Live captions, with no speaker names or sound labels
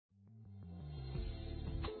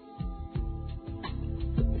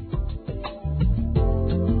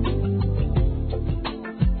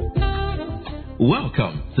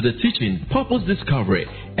Welcome to the teaching, purpose discovery,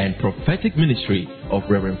 and prophetic ministry of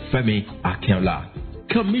Reverend Femi Akinola,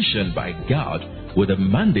 commissioned by God with a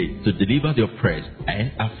mandate to deliver the oppressed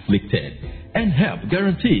and afflicted and help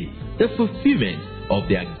guarantee the fulfillment of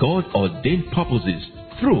their God-ordained purposes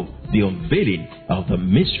through the unveiling of the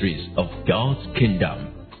mysteries of God's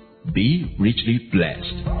kingdom. Be richly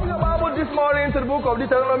blessed. Open your Bible this morning to the book of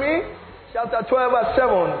Deuteronomy, chapter 12, verse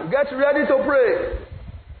 7. Get ready to pray.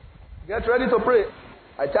 Get ready to pray.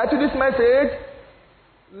 I titled this message,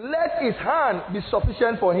 Let His Hand Be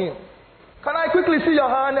Sufficient for Him. Can I quickly see your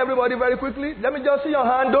hand, everybody, very quickly? Let me just see your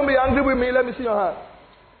hand. Don't be angry with me. Let me see your hand.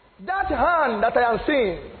 That hand that I am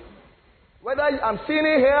seeing, whether I'm seeing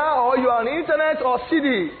it here or you are on the internet or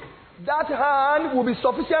CD, that hand will be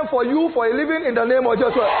sufficient for you for a living in the name of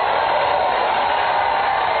Jesus.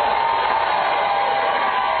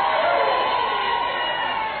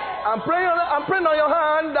 I'm praying on your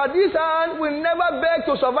hand that this hand will never beg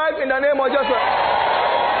to survive in the name of Jesus.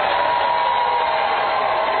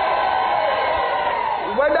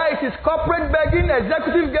 Whether it is corporate begging,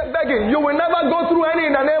 executive begging, you will never go through any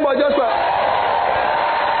in the name of Jesus.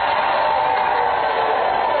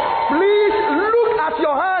 Please look at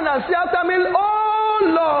your hand and say after me, oh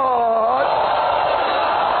Lord,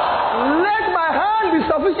 let my hand be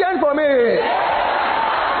sufficient for me.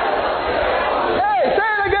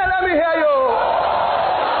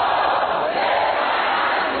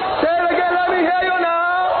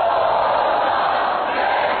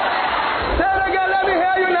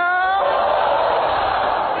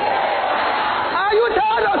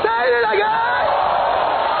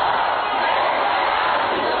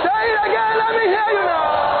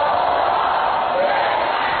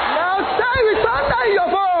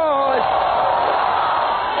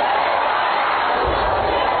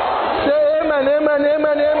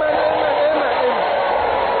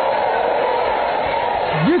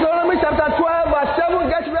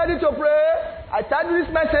 I titled this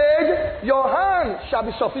message, Your Hand Shall Be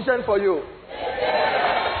Sufficient for You.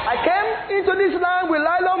 I came into this land with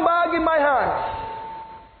nylon bag in my hand.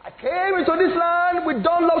 I came into this land with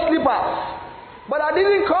Dunlop slippers. But I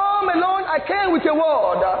didn't come alone, I came with a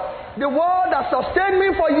word. The word that sustained me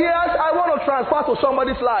for years, I want to transfer to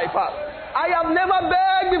somebody's life. I have never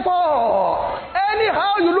begged before.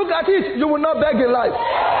 Anyhow you look at it, you will not beg in life.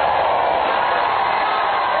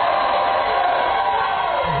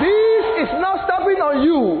 This is not stopping on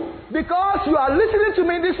you because you are listening to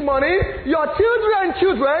me this morning. Your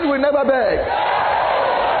children will never beg.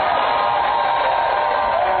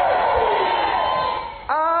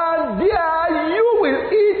 And there you will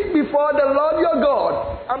eat before the Lord your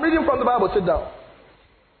God. I'm reading from the Bible. Sit down.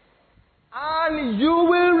 And you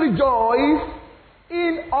will rejoice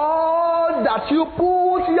in all that you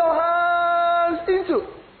put your hands into.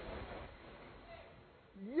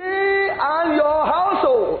 Yea, and your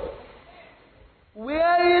household,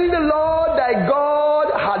 wherein the Lord thy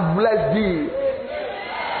God hath blessed thee.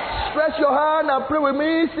 Stretch your hand and pray with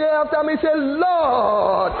me. Say after me, say,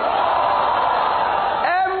 Lord,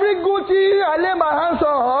 every good thing I lay my hands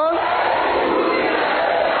on,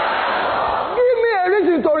 give me a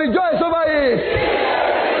reason to rejoice over it.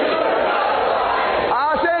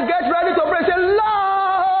 I say, get ready to pray. Say,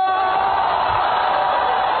 Lord,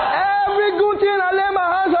 every good thing I lay my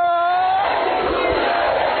hands on,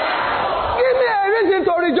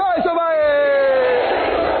 to rejoice over it.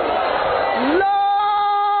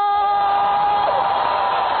 Lord,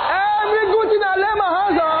 every good thing I lay my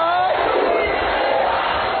hands on,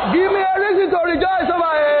 give me a reason to rejoice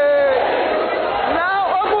over it.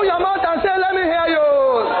 Now open your mouth and say, let me hear you.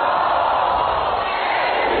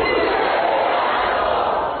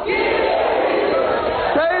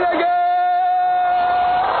 Say it again.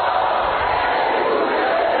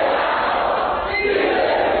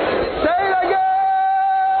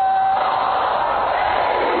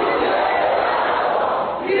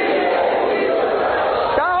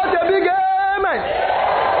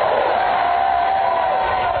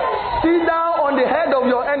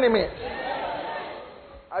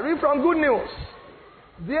 I read from Good News.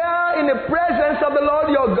 There in the presence of the Lord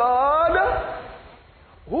your God,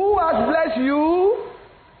 who has blessed you,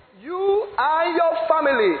 you and your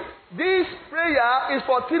family. This prayer is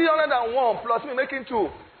for 301 plus me making 2.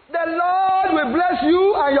 The Lord will bless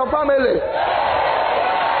you and your family.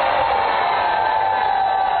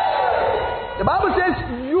 The Bible says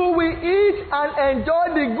you will eat and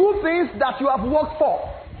enjoy the good things that you have worked for.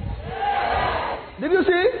 Did you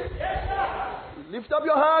see? Lift up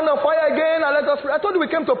your hand on fire again and let us pray. I told you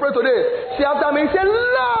we came to pray today. See after me, say,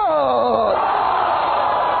 Lord,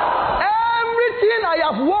 everything I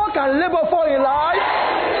have worked and labored for in life,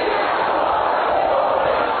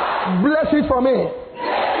 bless it for me.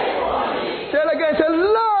 Say it again. Say,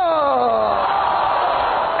 Lord,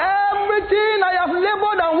 everything I have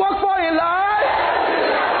labored and worked for in life,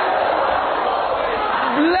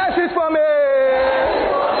 bless it for me.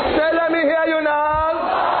 Say, let me hear you now.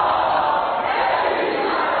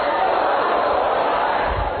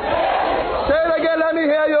 Say it again. Let me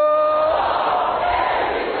hear you.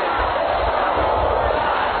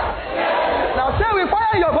 Now say with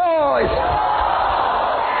fire in your voice.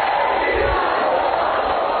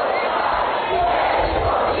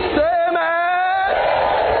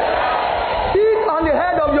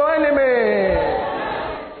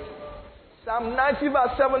 Psalm 90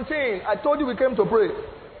 verse 17. I told you we came to pray.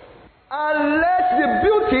 And let the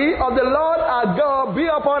beauty of the Lord our God be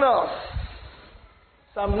upon us.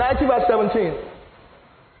 Psalm 90 verse 17.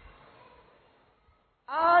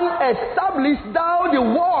 And establish thou the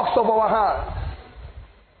works of our hands.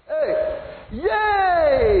 Hey,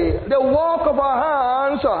 yea, the work of our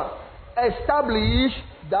hands, establish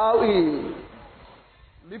thou it.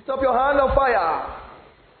 Lift up your hand of fire.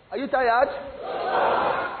 Are you tired?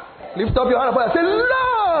 Lift up your hand of fire. Say,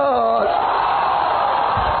 Lord,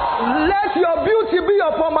 let your beauty be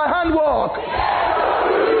upon my handwork.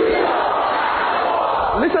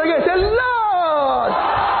 Listen again. Say, Lord,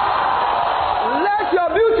 let your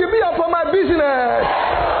beauty be upon my business.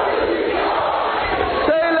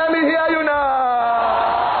 Say, let me hear you now.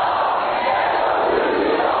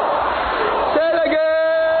 Say it again.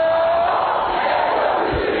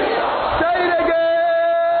 Say it again.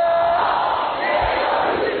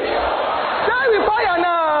 Say with fire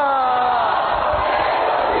now.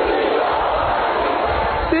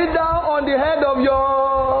 Sit down on the head of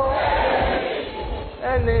your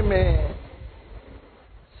enemy.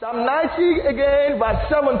 Psalm 90 again, verse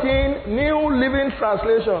 17, New Living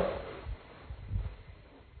Translation.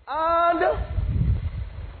 And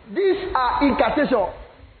these are incantations.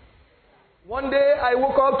 One day I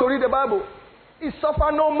woke up to read the Bible. It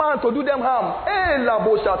suffer no man to do them harm. Eh, la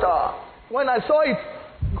boshata. When I saw it,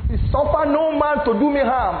 it suffer no man to do me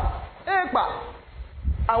harm. Eh, pa.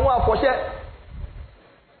 And what for share?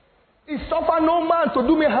 It suffer no man to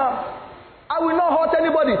do me harm. I will not hurt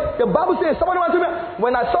anybody. The Bible says, suffer no man to do me.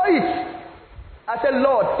 When I saw it, I said,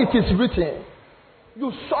 Lord, it is written.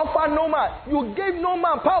 You suffer no man. You gave no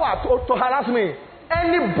man power to harass me.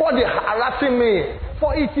 Anybody harassing me.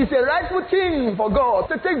 For it is a rightful thing for God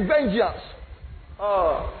to take vengeance.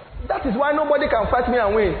 That is why nobody can fight me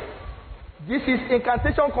and win. This is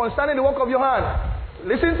incantation concerning the work of your hand.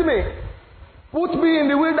 Listen to me. Put me in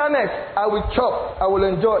the wilderness. I will chop. I will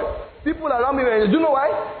enjoy. People around me, do you know why?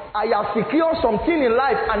 I have secured something in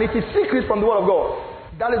life and it is secret from the word of God.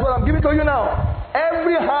 That is what I'm giving to you now.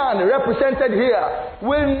 Every hand represented here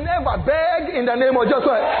will never beg in the name of Jesus.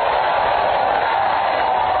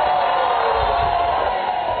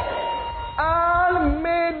 And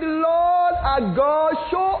may the Lord our God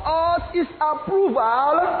show us his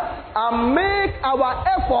approval and make our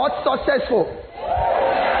efforts successful.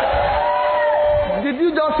 Did you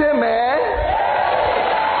just say amen?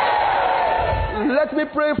 Let me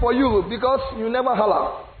pray for you because you never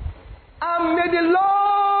holler. And may the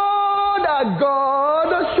Lord our God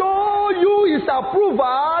show you his approval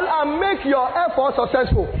and make your efforts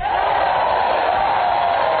successful.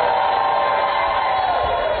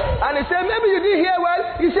 And he said, maybe you didn't hear well.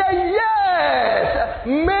 He said, yes,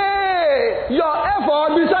 may your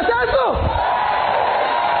effort be successful.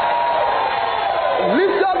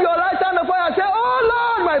 Lift up your right hand of fire and say, oh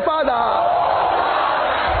Lord, my Father,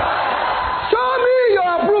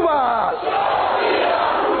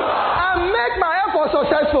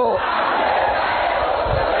 successful.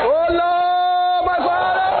 Oh Lord, my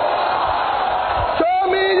Father, show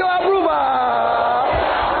me your approval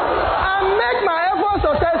and make my effort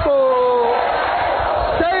successful.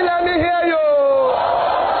 Say, let me hear you.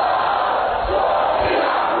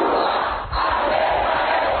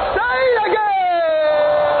 Say it again.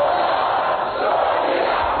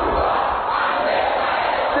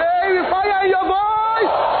 Say with fire in your voice.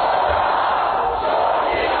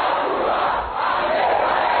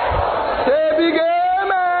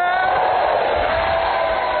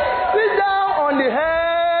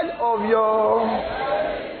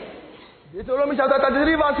 Deuteronomy chapter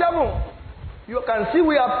 33 verse 7. You can see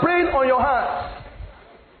we are praying on your hands.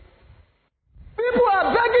 People are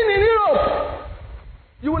begging in Europe.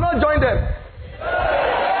 You will not join them.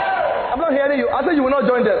 I'm not hearing you. I said you will not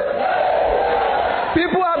join them.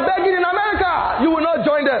 People are begging in America. You will not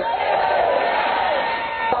join them.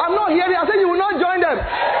 I'm not hearing you. I said you will not join them.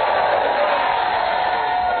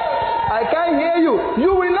 I can't hear you.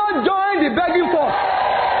 You will not join the begging force.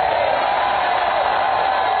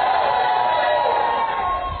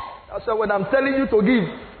 So when I'm telling you to give,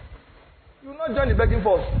 you will not join the begging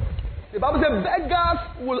force. The Bible says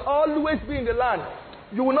beggars will always be in the land.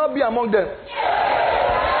 You will not be among them.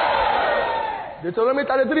 Deuteronomy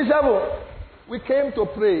 33:7. We came to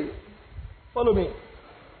pray. Follow me.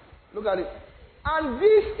 Look at it. And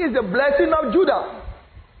this is the blessing of Judah.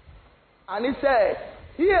 And he said,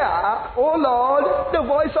 hear, O Lord, the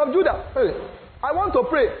voice of Judah. Hey, I want to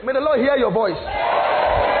pray. May the Lord hear your voice.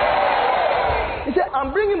 He said,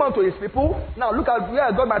 I'm bringing him unto his people. Now look at where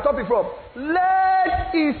I got my topic from. Let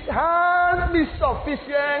his hand be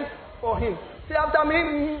sufficient for him. Say after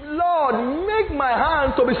me, Lord, make my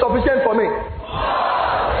hand to be sufficient for me.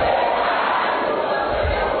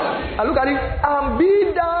 And look at it. And be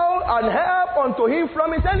thou an help unto him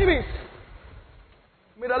from his enemies.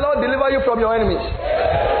 May the Lord deliver you from your enemies.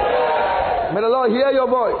 May the Lord hear your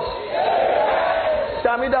voice.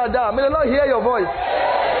 Shamida da. May the Lord hear your voice.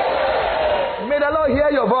 May the Lord hear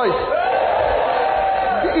your voice.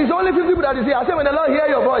 It's only 50 people that is here. I say, may the Lord hear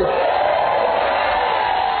your voice.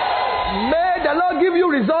 May the Lord give you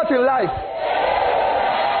results in life.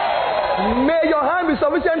 May your hand be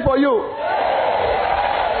sufficient for you.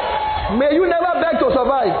 May you never beg to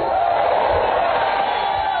survive.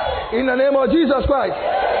 In the name of Jesus Christ.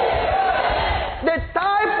 The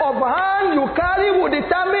type of hand you carry will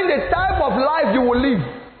determine the type of life you will live.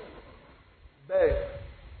 Beg.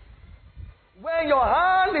 When your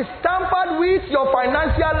hand is tampered with, your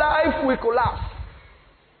financial life will collapse.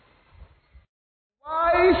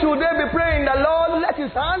 Why should they be praying the Lord, let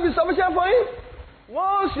his hand be sufficient for him?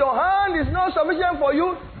 Once your hand is not sufficient for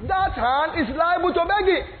you, that hand is liable to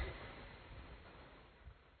begging.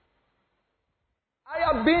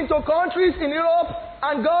 I have been to countries in Europe,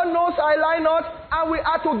 and God knows I lie not, and we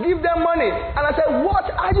had to give them money. And I said, what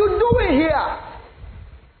are you doing here?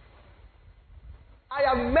 I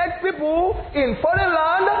have met people in foreign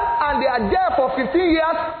land, and they are there for 15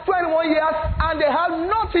 years, 21 years, and they have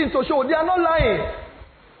nothing to show. They are not lying.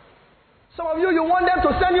 Some of you want them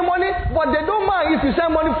to send you money, but they don't mind if you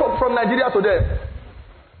send money from Nigeria to them.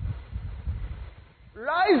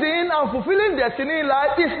 Rising and fulfilling destiny in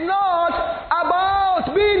life is not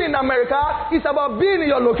about being in America, it's about being in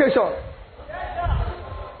your location.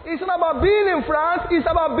 It's not about being in France, it's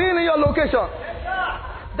about being in your location.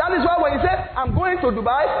 That is why when you say, I'm going to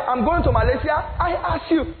Dubai, I'm going to Malaysia, I ask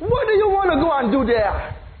you, what do you want to go and do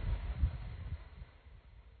there?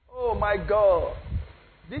 Oh my God.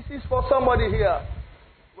 This is for somebody here.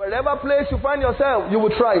 Wherever place you find yourself, you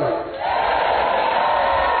will thrive.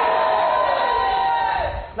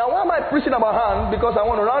 Now, why am I preaching about hand? Because I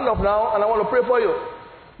want to round up now and I want to pray for you.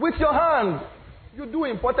 With your hand, you do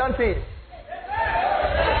important things.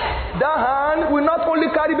 That hand will not only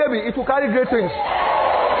carry baby, it will carry great things.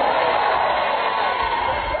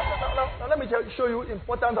 Now let me show you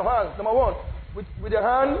important of hands. Number one, with your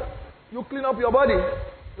hand, you clean up your body.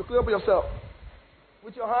 You clean up yourself.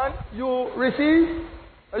 With your hand, you receive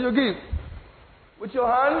and you give. With your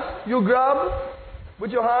hands, you grab.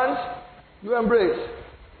 With your hands, you embrace.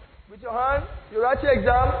 With your hand, you write your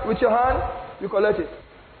exam. With your hand, you collect it.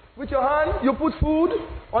 With your hand, you put food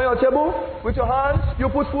on your table. With your hands, you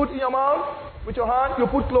put food in your mouth. With your hand, you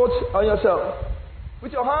put clothes on yourself.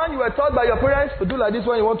 With your hand, you were taught by your parents to do like this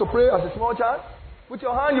when you want to pray as a small child. With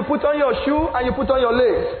your hand, you put on your shoe and you put on your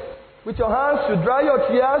lace. With your hands, you dry your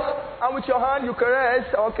tears, and with your hand, you caress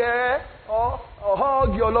or care or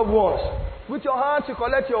hug your loved ones. With your hands, you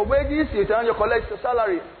collect your wages, you collect your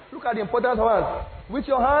salary. Look at the importance of hands. With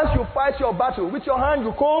your hands, you fight your battle. With your hand,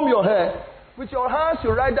 you comb your hair. With your hands, you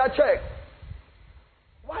write that check.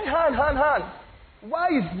 Why hand? Why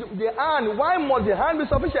is the hand? Why must the hand be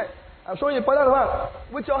sufficient? I'm showing you important of hand.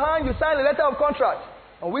 With your hand, you sign a letter of contract.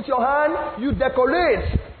 And with your hand, you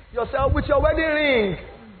decorate yourself with your wedding ring.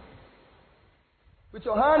 With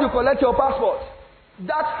your hand, you collect your passport.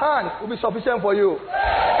 That hand will be sufficient for you.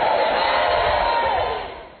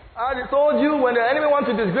 I told you when the enemy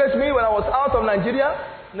wanted to disgrace me when I was out of Nigeria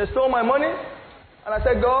and they stole my money. And I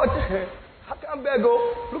said, God, I can't beg.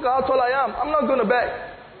 Look at how tall I am. I'm not going to beg.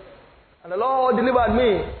 And the Lord delivered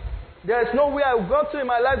me. There is no way I've gone through in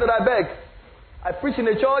my life that I beg. I preached in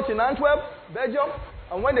a church in Antwerp, Belgium.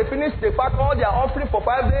 And when they finished, they packed all their offering for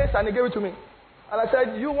 5 days and they gave it to me. And I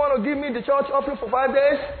said, you want to give me the church offering for 5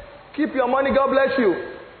 days? Keep your money, God bless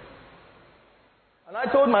you. And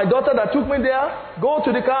I told my daughter that took me there, go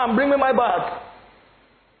to the car and bring me my bag.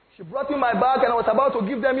 She brought me my bag and I was about to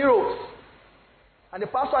give them euros. And the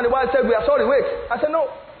pastor and the wife said, we are sorry, wait. I said, no,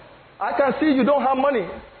 I can see you don't have money.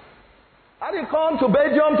 I didn't come to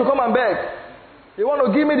Belgium to come and beg. You want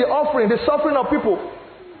to give me the offering, the suffering of people.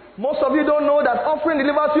 Most of you don't know that offering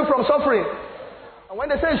delivers you from suffering. And when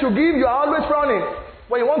they say you should give, you are always frowning.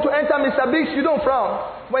 When you want to enter Mr. Biggs, you don't frown.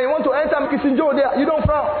 When you want to enter Kissing Joe there, you don't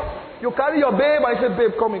frown. You carry your babe and you say,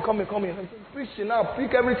 babe, come in. Preaching now,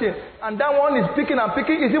 pick everything. And that one is picking and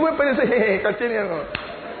picking. Is even when you say, hey, continue.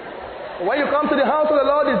 When you come to the house of the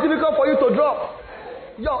Lord, it's difficult for you to drop.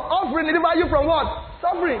 Your offering deliver you from what?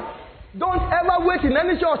 Suffering. Don't ever wait in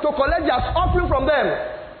any church to collect your offering from them.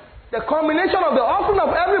 The combination of the offering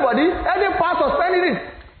of everybody, any pastor spending it,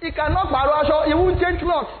 he cannot borrow, he won't change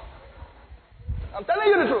clothes. I'm telling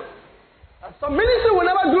you the truth. And some ministry will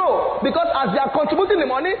never grow because as they are contributing the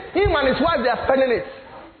money, him and his wife, they are spending it.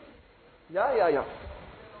 Yeah.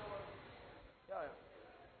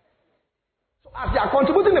 So as they are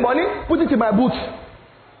contributing the money, put it in my boot.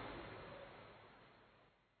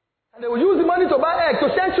 And they will use the money to buy eggs, to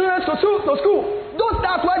send children to school. Don't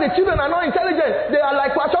start why the children are not intelligent. They are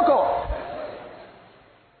like Kwachoko.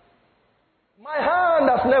 My hand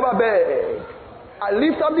has never begged. I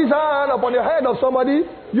lift up this hand upon the head of somebody,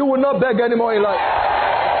 you will not beg anymore in life.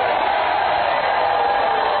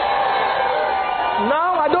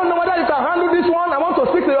 Now, I don't know whether you can handle this one. I want to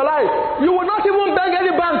speak to your life. You will not even beg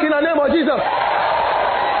any bank in the name of Jesus.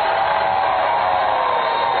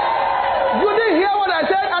 You didn't hear what I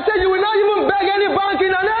said? I said you will not even beg any bank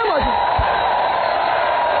in the name of Jesus.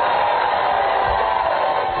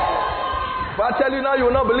 But I tell you now, you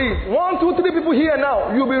will not believe. 1, 2, 3 people here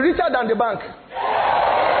now, you'll be richer than the bank.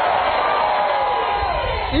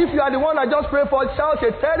 If you are the one I just prayed for, shout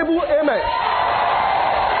a terrible amen.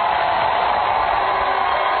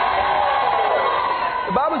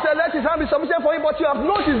 The Bible says, let his hand be sufficient for him, but you have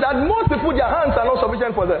noticed that most people, their hands are not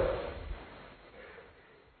sufficient for them.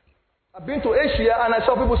 I've been to Asia and I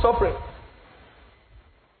saw people suffering.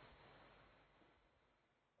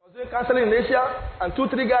 I was doing counseling in Asia and 2,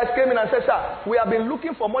 3 guys came in and said, sir, we have been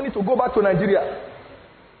looking for money to go back to Nigeria.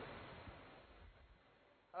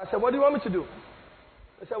 I said, what do you want me to do?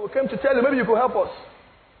 They said, we came to tell you, maybe you could help us.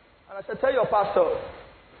 And I said, tell your pastor.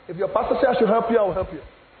 If your pastor says I should help you, I will help you.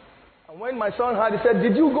 And when my son heard, he said,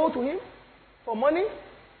 did you go to him for money?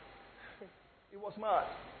 He was mad.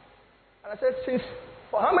 And I said,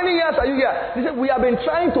 for how many years are you here? He said, we have been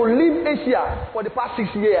trying to leave Asia for the past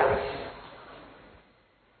 6 years.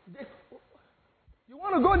 You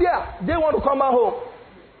want to go there? They want to come back home.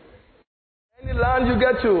 Any land you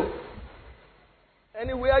get to,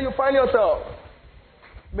 anywhere you find yourself,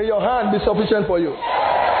 may your hand be sufficient for you.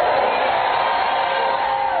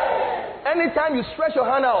 Anytime you stretch your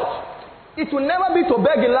hand out, it will never be to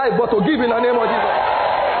beg in life, but to give in the name of Jesus.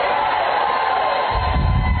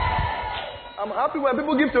 I'm happy when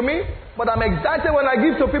people give to me, but I'm excited when I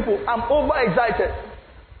give to people. I'm overexcited.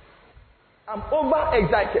 I'm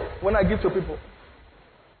overexcited when I give to people.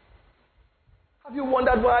 Have you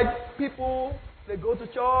wondered why people, they go to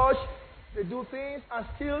church, they do things, and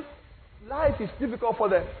still life is difficult for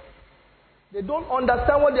them? They don't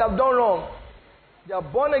understand what they have done wrong. They are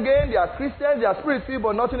born again, they are Christians, they are spirit-filled,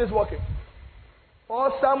 but nothing is working.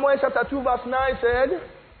 1 Samuel chapter 2 verse 9 said,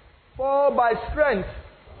 for by strength.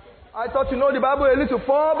 I thought you know the Bible a little.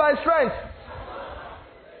 For by strength.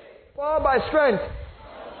 For by strength.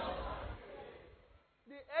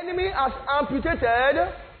 The enemy has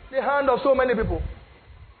amputated the hand of so many people.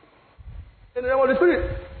 In the name of the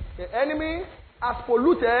Spirit. The enemy has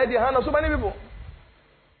polluted the hand of so many people.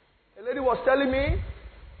 A lady was telling me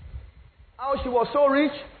how she was so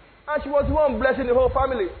rich and she was the one blessing the whole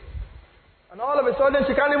family. And all of a sudden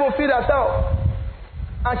she can't even feed herself.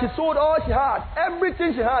 And she sold all she had.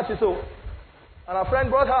 Everything she had, she sold. And her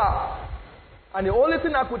friend brought her. And the only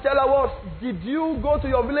thing I could tell her was, did you go to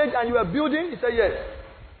your village and you were building? He said, yes.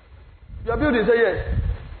 You are building? He said, yes.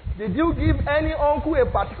 Did you give any uncle a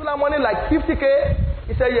particular money like 50K?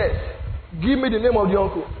 He said, yes. Give me the name of the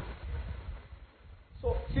uncle.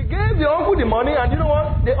 So she gave the uncle the money, and you know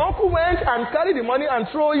what? The uncle went and carried the money and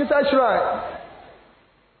threw inside shrine.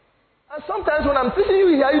 And sometimes when I'm teaching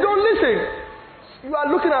you here, you don't listen. You are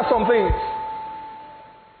looking at some things.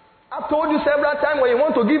 I've told you several times, when you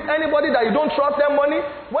want to give anybody that you don't trust them money,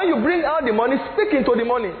 when you bring out the money, speak into the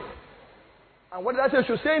money. And what did I say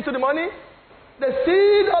you should say into the money? The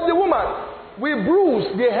seed of the woman will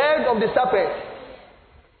bruise the head of the serpent.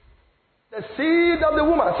 The seed of the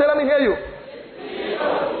woman. Say, let me hear you.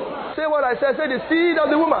 Say what I said. Say the seed of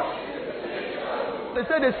the woman. They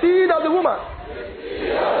say the seed of the woman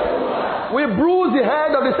will bruise the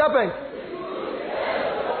head of the serpent.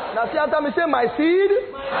 Now see after me, say my seed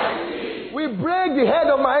will break the head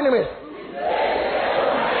of my enemies.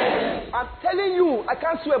 I'm telling you, I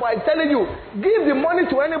can't swear, but I'm telling you, give the money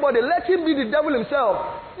to anybody, let him be the devil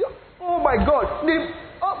himself. Oh my God, the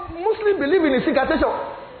Muslims believe in incantation.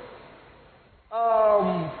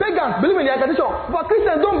 Pagans believe in their tradition, but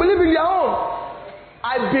Christians don't believe in their own.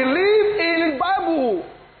 I believe in the Bible.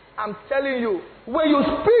 I'm telling you, when you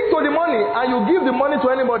speak to the money and you give the money to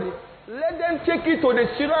anybody, let them take it to the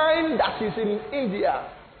shrine that is in India.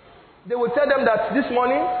 They will tell them that this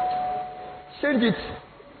money, change it.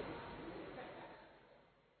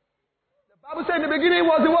 The Bible said in the beginning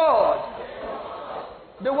was the Word.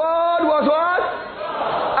 The Word was what?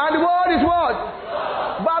 And the Word is what?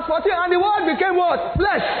 Verse 14, and the Word became what?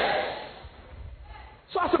 Flesh.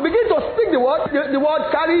 So as you begin to speak the Word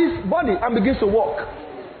carries body and begins to walk.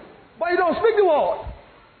 But you don't speak the Word.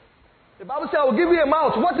 The Bible says, I will give you a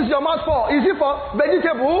mouth. What is your mouth for? Is it for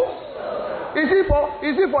vegetable? Is it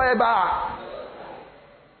for a bar?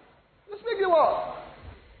 You speak the Word.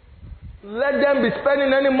 Let them be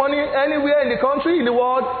spending any money anywhere in the country, in the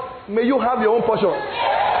world. May you have your own portion.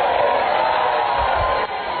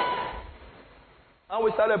 And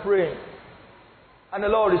we started praying. And the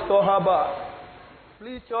Lord restored her back.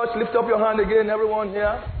 Please, church, lift up your hand again, everyone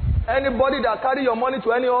here. Anybody that carry your money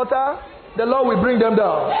to any altar, the Lord will bring them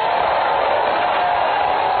down.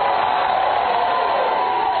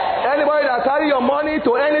 Anybody that carry your money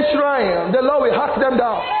to any shrine, the Lord will hack them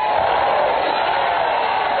down.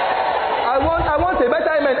 I want a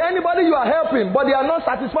better amen. Anybody you are helping, but they are not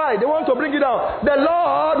satisfied, they want to bring you down, the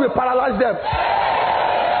Lord will paralyze them.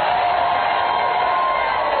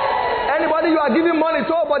 Anybody you are giving money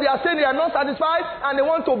to, but they are saying they are not satisfied and they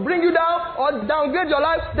want to bring you down or downgrade your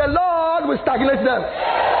life, the Lord will stagnate them.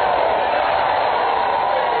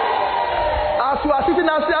 As you are sitting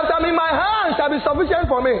and say after me, my hand shall be sufficient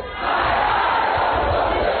for me.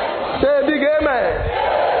 Say a big amen.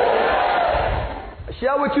 I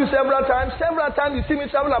share with you several times. Several times you see me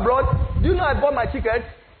travel abroad. Do you know I bought my ticket?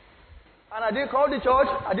 And I didn't call the church.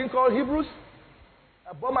 I didn't call Hebrews.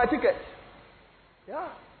 I bought my ticket. Yeah.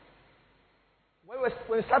 When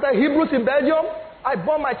we started Hebrews in Belgium, I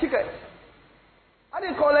bought my ticket. I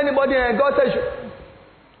didn't call anybody and God said,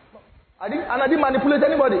 I didn't manipulate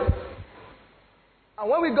anybody. And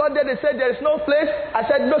when we got there, they said there is no place. I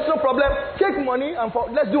said, no problem. Take money and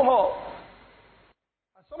let's do all.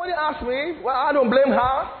 And somebody asked me, well, I don't blame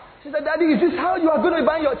her. She said, Daddy, is this how you are going to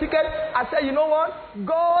buy your ticket? I said, you know what?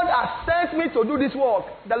 God has sent me to do this work.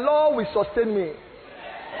 The Lord will sustain me.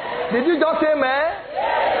 Did you just say amen?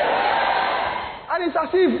 And it's as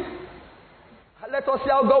if, let us see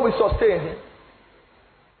how God will sustain him.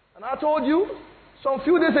 And I told you, some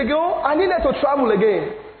few days ago, I needed to travel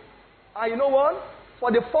again. And you know what?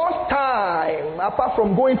 For the first time, apart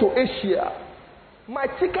from going to Asia, my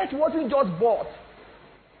ticket wasn't just bought.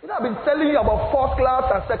 You know, I've been telling you about first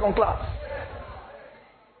class and second class.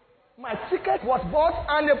 My ticket was bought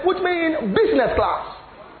and they put me in business class.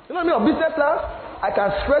 You know what I mean? Business class, I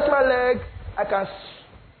can stretch my leg,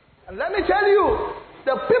 and let me tell you,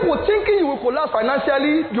 the people thinking you will collapse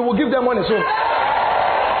financially, you will give them money soon.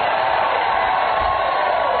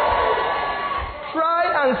 Try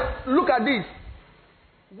and look at this.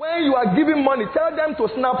 When you are giving money, tell them to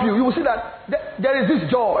snap you. You will see that there is this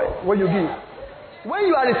joy when you give. When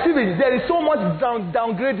you are receiving, there is so much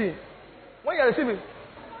downgrading. When you are receiving.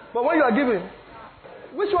 But when you are giving,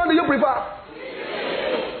 which one do you prefer?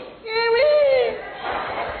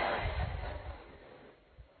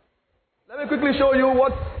 Let me quickly show you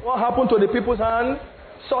what happened to the people's hand.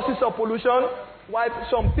 Sources of pollution. Why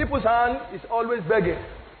some people's hand is always begging.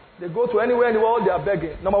 They go to anywhere in the world, they are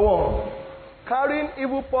begging. Number one, carrying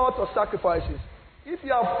evil pots or sacrifices. If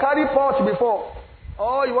you have carried pots before,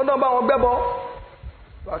 or you want to buy one bebo,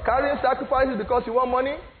 you are carrying sacrifices because you want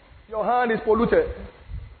money, your hand is polluted.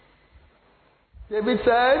 David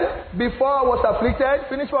said, before I was afflicted,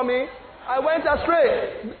 finish for me, I went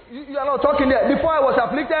astray. You are not talking there. Before I was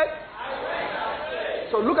afflicted, I went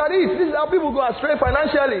astray. So look at it. This is how people go astray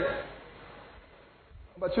financially.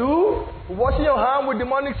 But you, washing your hand with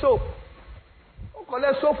demonic soap. Don't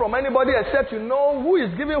collect soap from anybody except you know who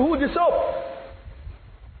is giving who the soap.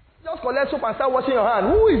 Just collect soap and start washing your hand.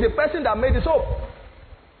 Who is the person that made the soap?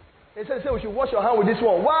 They say we should wash your hand with this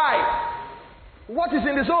one. Why? What is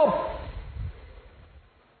in the soap?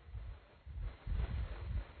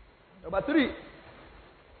 Number 3,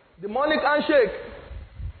 demonic handshake.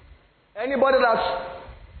 Anybody that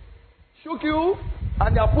shook you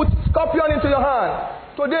and they have put scorpion into your hand.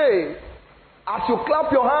 Today, as you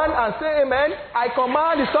clap your hand and say amen, I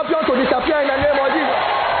command the scorpion to disappear in the name of Jesus.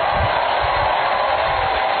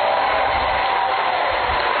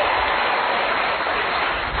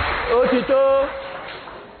 Otito.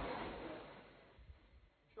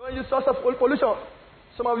 Showing you source of pollution.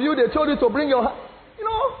 Some of you, they told you to bring your hand. You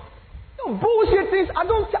No bullshit things.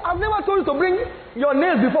 I've never told you to bring your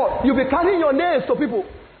nails before. You'll be carrying your nails to people.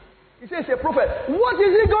 He says a prophet. What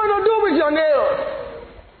is he going to do with your nails?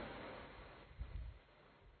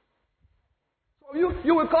 So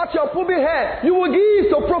you will cut your pubic hair. You will give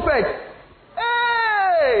to prophet.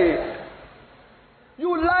 Hey!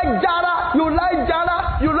 You like Jara. You like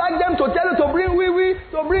them to tell you to bring wee,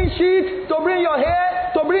 to bring sheet, to bring your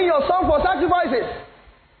hair, to bring your son for sacrifices.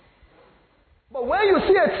 But when you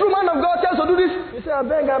see a true man of God tells you to do this, you say, I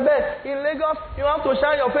beg. In Lagos, you have to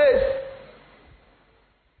shine your face.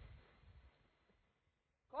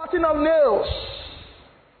 Cutting of nails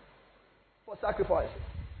for sacrifices.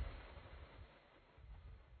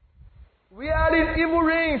 Wearing evil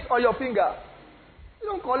rings on your finger. You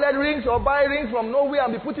don't collect rings or buy rings from nowhere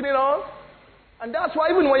and be putting it on. And that's why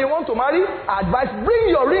even when you want to marry, I advise bring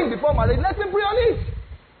your ring before marriage. Let me pray on it.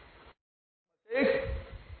 6.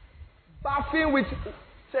 Bathing with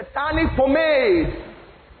satanic pomade.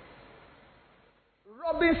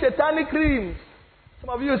 Rubbing satanic creams. Some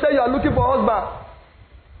of you say you are looking for a husband.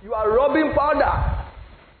 You are rubbing powder.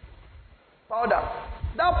 Powder.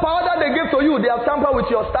 That powder they give to you, they have tampered with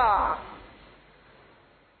your star.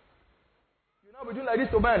 You now be doing like this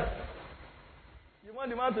to men. You want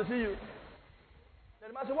the man to see you. Then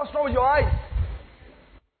the man says, what's wrong with your eyes?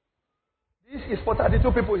 This is for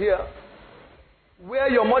 32 people here. Where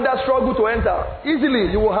your mother struggled to enter,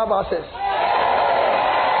 easily you will have access.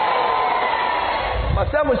 But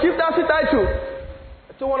 7, chieftaincy title.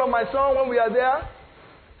 I told one of my sons when we are there, I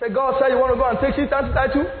said, God said you want to go and take chieftaincy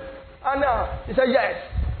title? And he said, yes.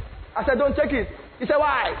 I said, don't take it. He said,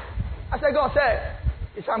 why? I said, God said.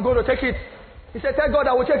 He said, I'm going to take it. He said, tell God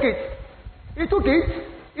I will take it. He took it.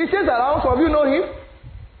 He says around, some of you know him.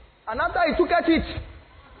 And after he took it,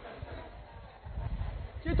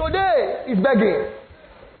 see, today he's begging.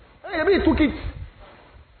 Maybe he took it.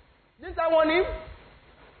 Didn't I warn him?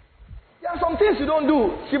 There are some things you don't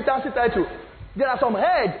do. Chieftaincy title. There are some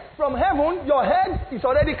head. From heaven, your head is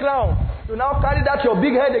already crowned. You now carry that your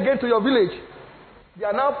big head again to your village. They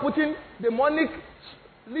are now putting demonic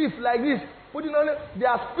leaf like this. Putting on it. They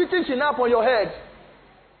are spitting shinap on your head.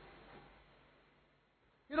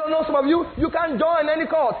 You don't know some of you? You can't join any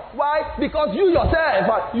court. Why? Because you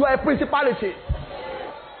yourself, you are a principality.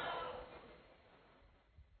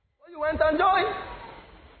 You went and joined.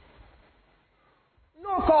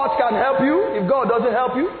 No court can help you if God doesn't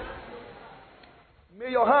help you.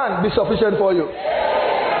 May your hand be sufficient for you.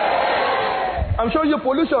 I'm showing you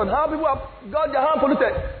pollution. How people have got their hand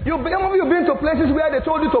polluted. Some of you been to places where they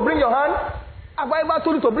told you to bring your hand. Have I ever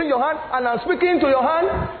told you to bring your hand and I'm speaking to your hand?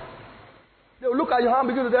 They will look at your hand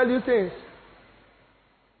and begin to tell you things.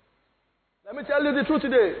 Let me tell you the truth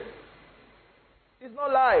today. It's not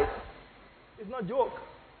lie. It's not joke.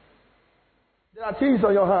 There are things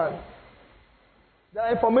on your hand. There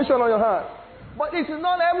are information on your hand. But it is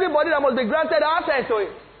not everybody that must be granted access to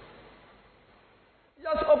it.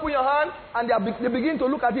 Just open your hand and they begin to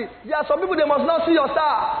look at it. There are some people they must not see your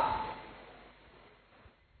star.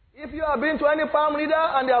 If you have been to any palm reader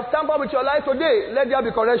and they have tampered with your life today, let there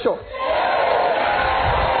be correction.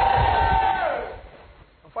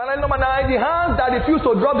 And finally, number 9, the hands that refuse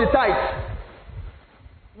to drop the tithe.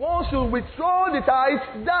 Once you withdraw the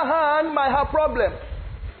tithe, that hand might have problem.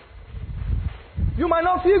 You might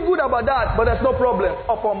not feel good about that, but there's no problem.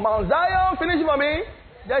 Upon Mount Zion, finish for me,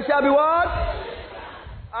 there shall be what?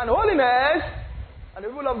 And holiness, and the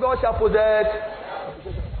people of God shall possess.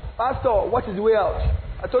 Pastor, what is the way out?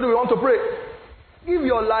 I told you we want to pray. Give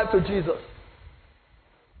your life to Jesus.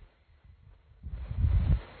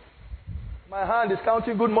 My hand is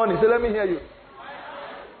counting good money. Say, let me hear you.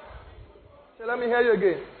 Say, let me hear you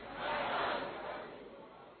again.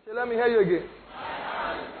 Say, let me hear you again.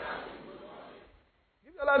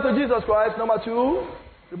 Give your life to Jesus Christ. Number 2,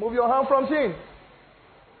 remove your hand from sin.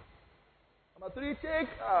 Number 3, take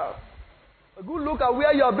a good look at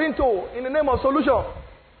where you have been to in the name of solution.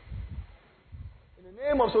 In the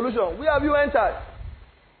name of solution. Where have you entered?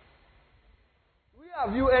 Where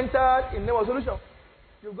have you entered in the name of solution?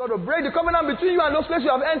 You've got to break the covenant between you and those places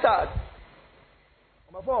you have entered.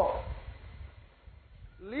 Number 4.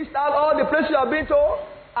 List out all the places you have been to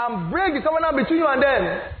and break the covenant between you and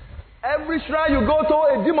them. Every shrine you go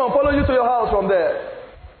to, a demon follows you to your house from there.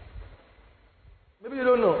 Maybe you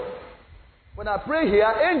don't know. When I pray here,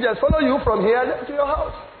 angels follow you from here to your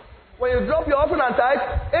house. When you drop your offering and tithe,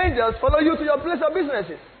 angels follow you to your place of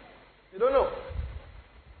businesses. You don't know.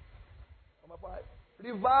 Number 5.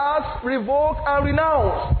 Reverse, revoke, and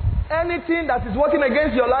renounce anything that is working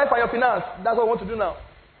against your life and your finance. That's what I want to do now.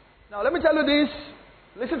 Now, let me tell you this.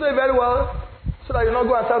 Listen to it very well so that you not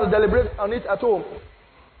go and start to deliberate on it at home.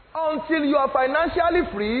 Until you are financially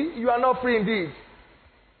free, you are not free indeed.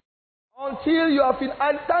 Until you are,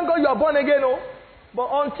 and thank God you are born again, oh. But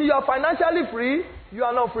until you are financially free, you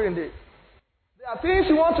are not free indeed. There are things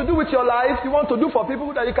you want to do with your life, you want to do for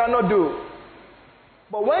people that you cannot do.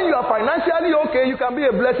 But when you are financially okay, you can be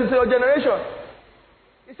a blessing to your generation.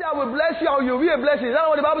 He said, I will bless you and you will be a blessing. Is that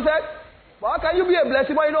what the Bible said? But how can you be a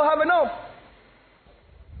blessing when you don't have enough?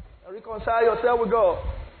 Reconcile yourself with God.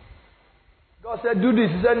 God said, do this.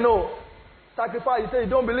 He said, no. Sacrifice. He said, you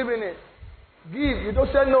don't believe in it. Give. You don't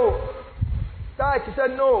say no. Tithe. He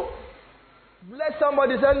said, no. Bless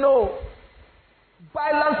somebody. He said, no.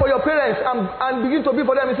 Buy land for your parents and begin to be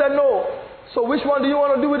for them. He said, no. So which one do you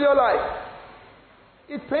want to do with your life?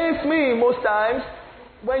 It pains me most times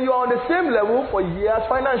when you are on the same level for years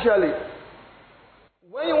financially.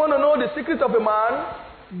 When you want to know the secret of a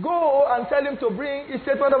man, go and tell him to bring his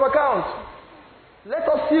statement of account. Let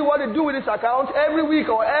us see what he do with his account every week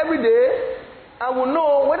or every day, and we'll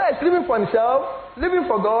know whether he's living for himself, living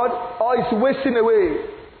for God, or he's wasting away.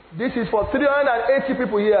 This is for 380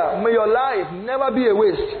 people here. May your life never be a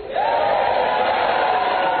waste.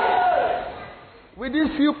 With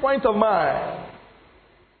these few points of mine,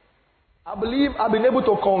 I believe I've been able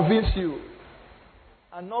to convince you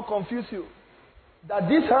and not confuse you that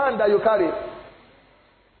this hand that you carry,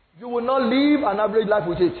 you will not live an average life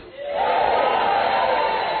with it.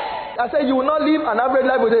 I said you will not live an average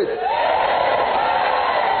life with it.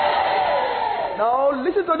 Now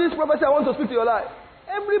listen to this prophecy. I want to speak to your life.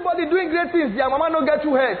 Everybody doing great things, their mama don't get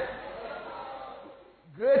through head.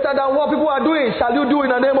 Greater than what people are doing, shall you do in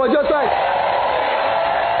the name of Jesus Christ?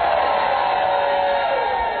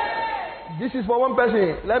 This is for one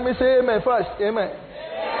person. Let me say amen first. Amen.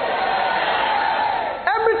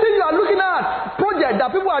 Everything you are looking at, project that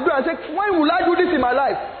people are doing, and say, when will I do this in my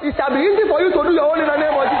life? It shall be easy for you to do your own in the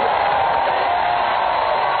name of Jesus.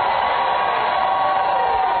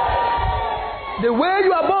 The way you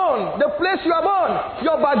are born, the place you are born,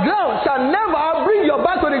 your background shall never bring your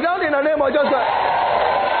back to the ground in the name of Jesus.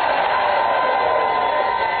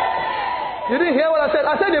 You didn't hear what I said?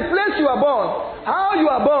 I said the place you are born, how you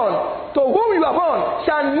are born, to whom you are born,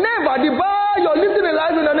 shall never debar your lifting in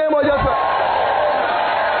life in the name of Jesus.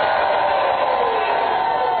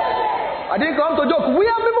 I didn't come to joke.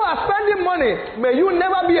 Where people are spending money, may you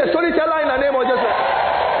never be a storyteller in the name of Jesus.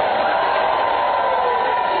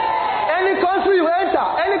 Any country you enter,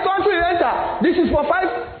 this is for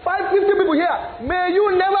 550 people here. May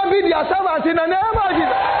you never be their servants in the name of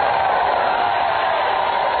Jesus.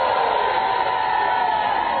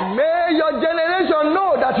 May your generation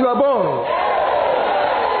know that you are born.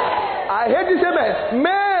 I hate this amen.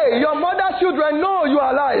 May your mother's children know you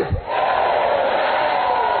are alive.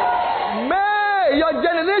 May your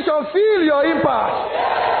generation feel your impact.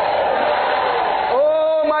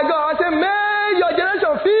 Oh my God, I say may your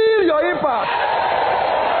generation feel your impact.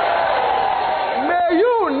 May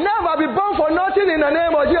you never be born for nothing in the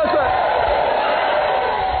name of Jesus.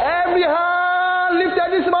 Every hand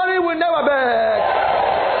lifted this morning will never beg.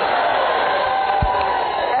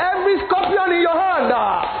 In your hand,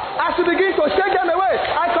 as you begin to shake them away,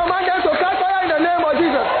 I command them to catch fire in the name of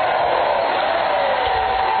Jesus.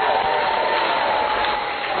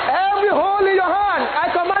 Every hole in your hand, I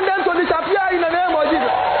command them to disappear in the name of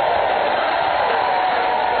Jesus.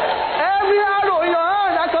 Every arrow in your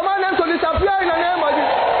hand, I command them to disappear in the name of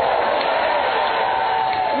Jesus.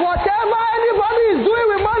 Whatever anybody is doing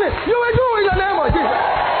with money, you will do in the name of Jesus.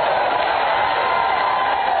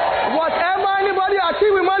 Whatever anybody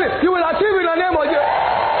achieves with money, you will achieve in the name of Jesus.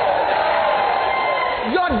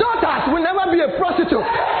 Your daughters will never be a prostitute.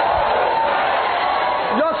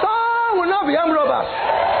 Your son will not be armed robbers.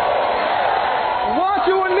 What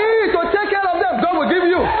you will need to take care of them, God will give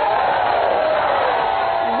you.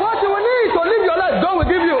 What you will need to live your life, God will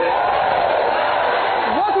give you.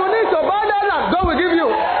 What you need to buy that land, God will give you.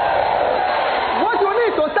 What you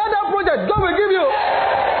need to start that project, God will give you.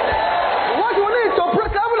 What you need to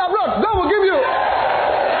travel abroad, God will give you.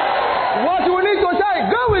 What you need to say,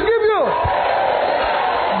 God will give you.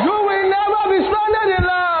 You will never be stranded in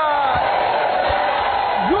life.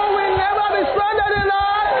 You will never be stranded in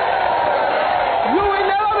life. You will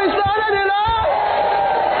never be stranded in life.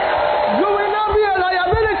 You will not be a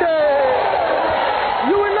liability.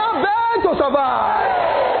 You will not beg to survive.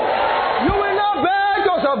 You will not beg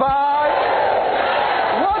to survive.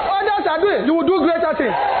 What others are doing, you will do greater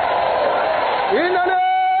things. In the name.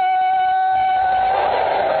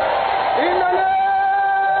 In the name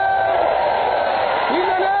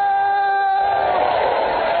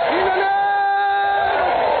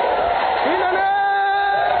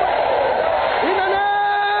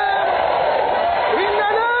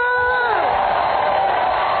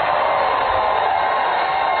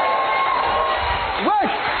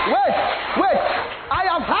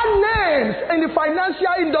names in the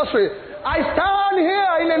financial industry, I stand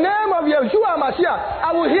here in the name of Yeshua Mashiach.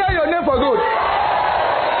 I will hear your name for good.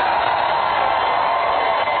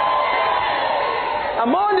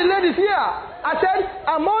 Among the ladies here, I said,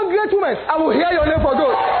 among great women, I will hear your name for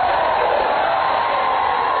good.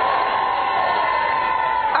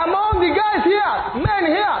 Among the guys here, men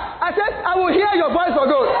here, I said, I will hear your voice for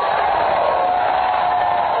good.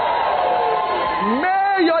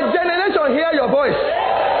 May your generation hear your voice.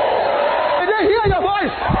 May they hear your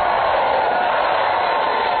voice.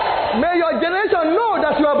 May your generation know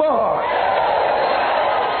that you are born.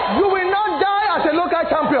 You will not die as a local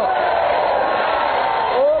champion.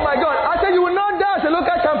 Oh my God. I said you will not die as a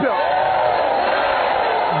local champion.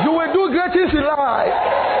 You will do great things in life.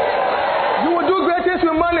 You will do great things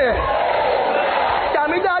with money.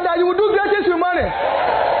 You will do great things with money.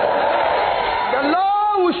 The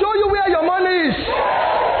Lord will show you where your money is.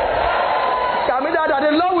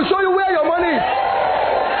 The Lord will show you where your money is.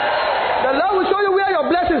 The Lord will show you where your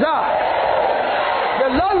blessings are. The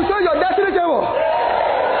Lord will show you your destiny table.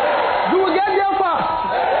 You will get there fast.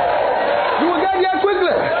 You will get there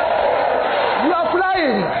quickly. You are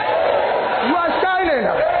flying. You are shining.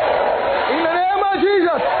 In the name of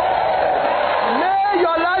Jesus. May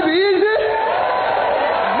your life be easy.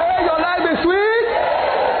 May your life be sweet.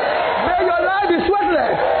 May your life be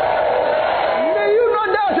sweatless. May you not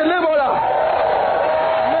die as a laborer.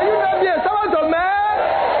 May you not be a servant of man.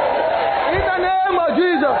 In the name of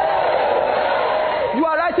Jesus. You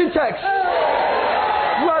are writing checks.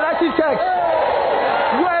 You are writing checks.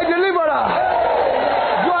 You are a deliverer.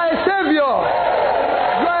 You are a savior.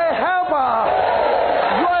 You are a helper.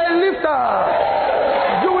 You are a lifter.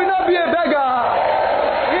 You will not be a beggar.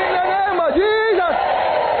 In the name of Jesus.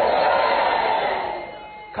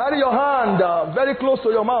 Carry your hand very close to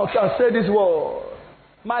your mouth and say this word.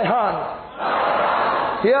 My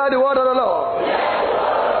hand. Hear the word of the Lord.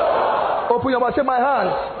 Open your mouth. Say my hand.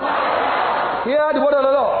 Hear the word of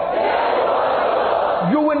the Lord.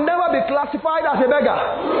 You will never be classified as a beggar.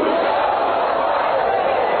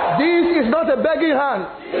 This is not a begging hand.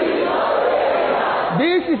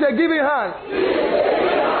 This is a giving hand.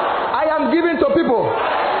 I am giving to people.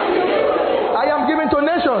 I am giving to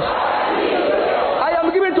nations. I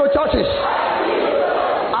am giving to churches.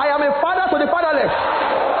 I am a father to the fatherless.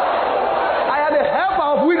 I am a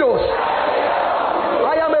helper of widows.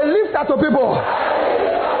 I am a lifter to people.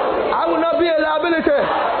 I will not be a liability.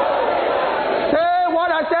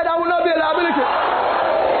 I said I will not be a liability.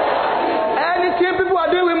 Anything people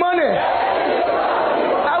are doing with money,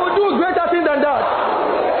 I will do greater things than that.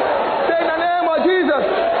 Say in the name of Jesus.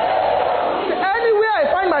 Say anywhere I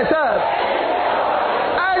find myself,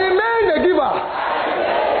 I remain a giver.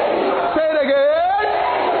 Say it again.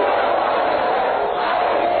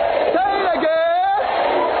 Say it again.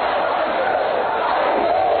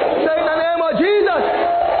 Say in the name of Jesus.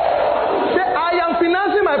 Say I am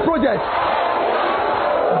financing my project.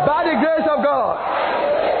 By the grace of God.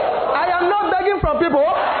 I am not begging from people.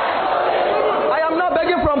 I am not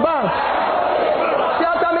begging from banks. Say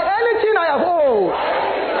after me, anything I have owed,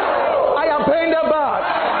 I am paying them back.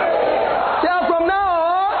 Say from now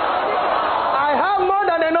on, I have more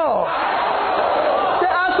than enough. Say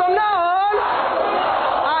as from now on,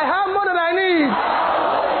 I have more than I need.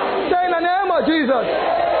 Say in the name of Jesus.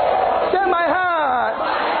 Say my heart,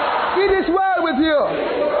 it is well with you.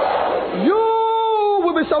 You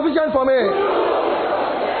be sufficient for me.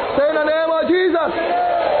 Say in the name of Jesus.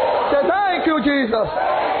 Say thank you, Jesus.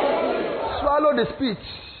 Swallow the speech.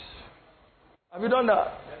 Have you done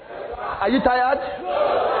that? Are you tired?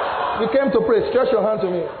 You came to pray. Stretch your hand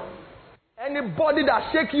to me. Anybody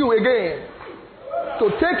that shake you again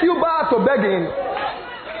to take you back to begging,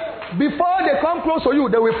 before they come close to you,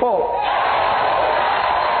 they will fall.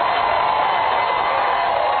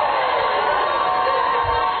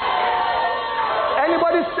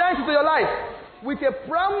 Sent into your life with a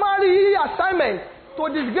primary assignment to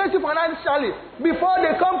disgrace you financially, before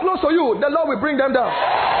they come close to you, the Lord will bring them down.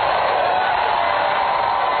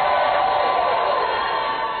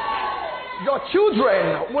 Your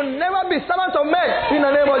children will never be servants of men in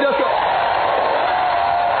the name of Jesus.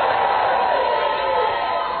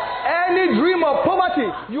 Any dream of poverty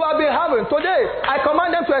you have been having today, I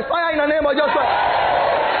command them to expire in the name of Jesus.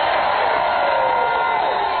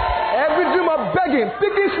 Every dream of begging,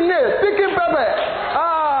 picking snail, picking pepper,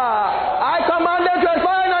 I command them to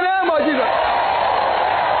expire in the name of Jesus.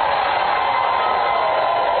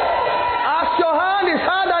 As your hand is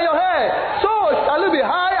higher than your head, so shall you be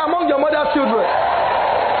high among your mother's children.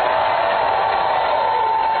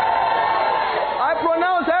 I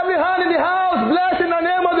pronounce every hand in the house blessed in the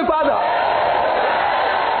name of the Father,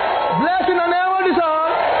 blessed Bless in the name of the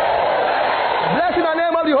Son. Bless in the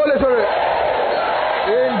name of the Holy Spirit.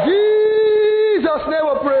 In Jesus' name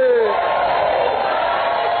we pray.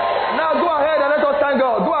 Now go ahead and let us thank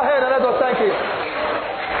God. Go ahead and let us thank Him.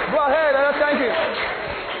 Go ahead and let's thank Him.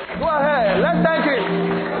 Go ahead. Let's thank Him.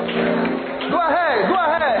 Go ahead. Go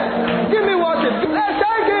ahead. Give me worship. Let's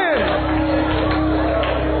thank Him.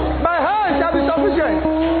 My hand shall be sufficient.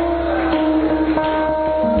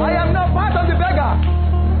 I am not part of the beggar.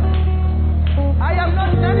 I am not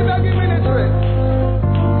in any begging ministry.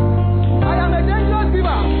 I am a dangerous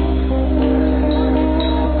giver.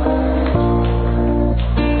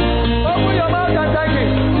 Open your mouth and thank Him.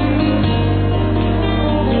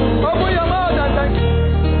 Open your mouth and thank Him.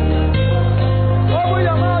 Open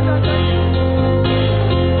your mouth and thank Him.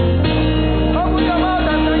 Open your mouth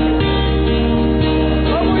and thank Him.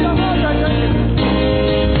 Open your mouth and thank Him.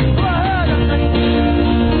 Go ahead and thank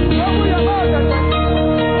Him. Open your mouth and thank Him.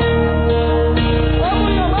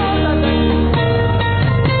 Open your mouth and thank Him.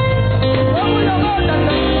 Open your mouth and thank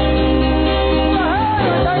Him. Go ahead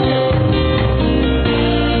and thank Him.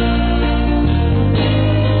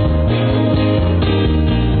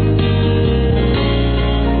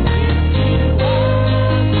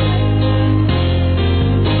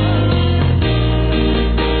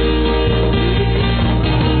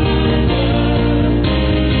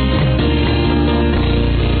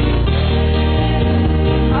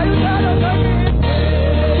 Are you tired of thanking Him?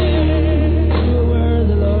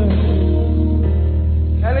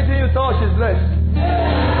 Anything you touch is blessed.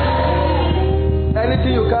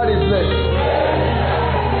 Anything you carry is blessed.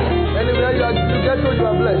 Anywhere you get to, you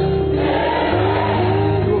are blessed.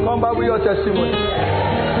 You will come back with your testimony.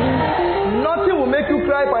 Nothing will make you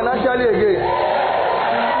cry financially again.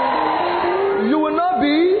 You will not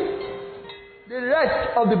be the rest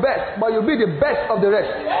of the best, but you'll be the best of the rest.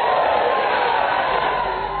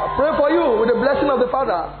 I pray for you with the blessing of the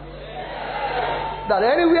Father that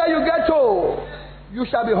anywhere you get to, you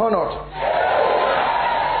shall be honored.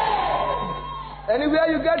 Anywhere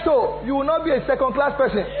you get to, you will not be a second-class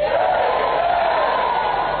person.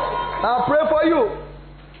 I pray for you.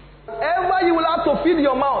 Whatever you will have to feed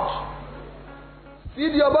your mouth,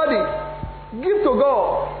 feed your body, give to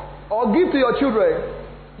God, or give to your children,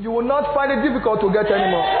 you will not find it difficult to get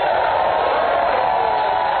anymore.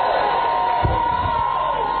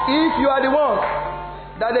 If you are the one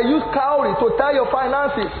that they use cowrie to tie your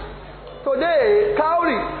finances, today,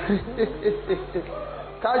 cowrie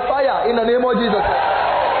catch fire in the name of Jesus.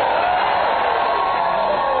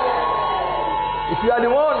 If you are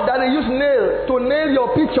the one that they use nail to nail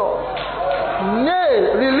your picture,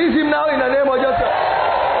 nail, release him now in the name of Jesus.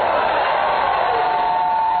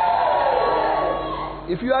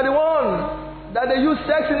 If you are the one that they use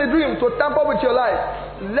sex in the dream to tamper with your life,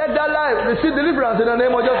 let that life receive deliverance in the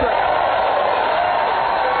name of Jesus.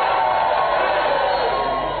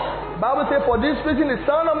 Bible says, for this reason the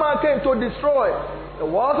Son of Man came to destroy the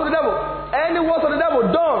works of the devil. Any works of the devil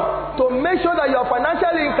done to make sure that you are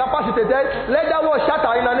financially incapacitated, let that word shatter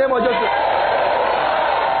in the name of Jesus.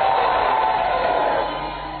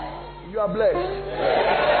 You are blessed.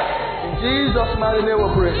 In Jesus' mighty name we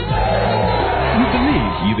pray. We believe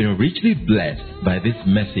you've been richly blessed by this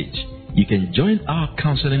message. You can join our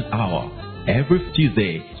counseling hour every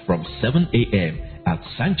Tuesday from 7 a.m. at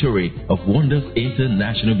Sanctuary of Wonders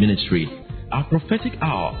International Ministry. Our prophetic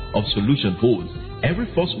hour of solution holds every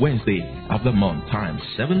first Wednesday of the month, time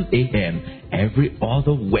 7 a.m. every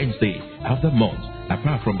other Wednesday of the month.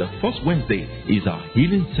 Apart from the first Wednesday is our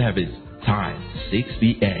healing service, time 6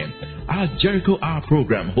 p.m. Our Jericho Hour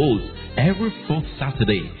program holds every fourth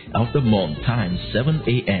Saturday of the month, time 7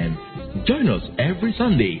 a.m. Join us every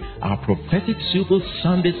Sunday, our prophetic Super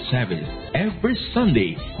Sunday service, every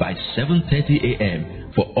Sunday by 7:30 a.m.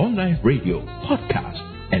 for online radio, podcast,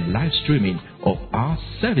 and live streaming of our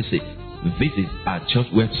services. Visit our church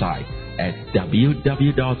website at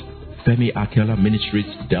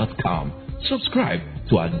www.femiakelaministries.com. Subscribe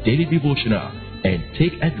to our daily devotional and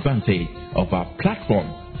take advantage of our platform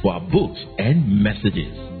for our books and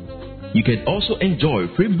messages. You can also enjoy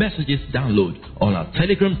free messages download on our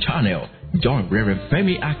Telegram channel. Join Reverend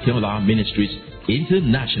Femi Akinola Ministries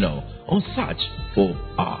International or search for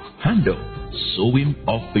our handle, Sowing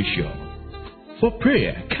Official. For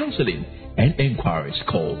prayer, counseling, and inquiries,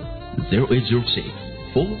 call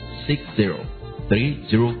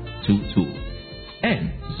 0806-460-3022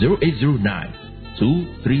 and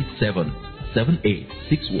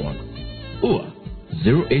 0809-237-7861 or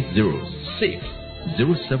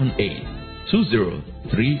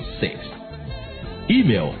 0806-078-2036.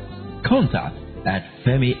 Email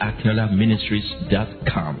contact@femiakinola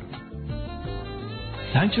ministries.com.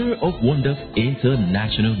 Sanctuary of Wonders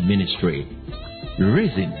International Ministry,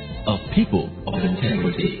 raising a people of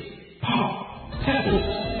integrity, power,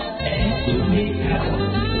 purpose,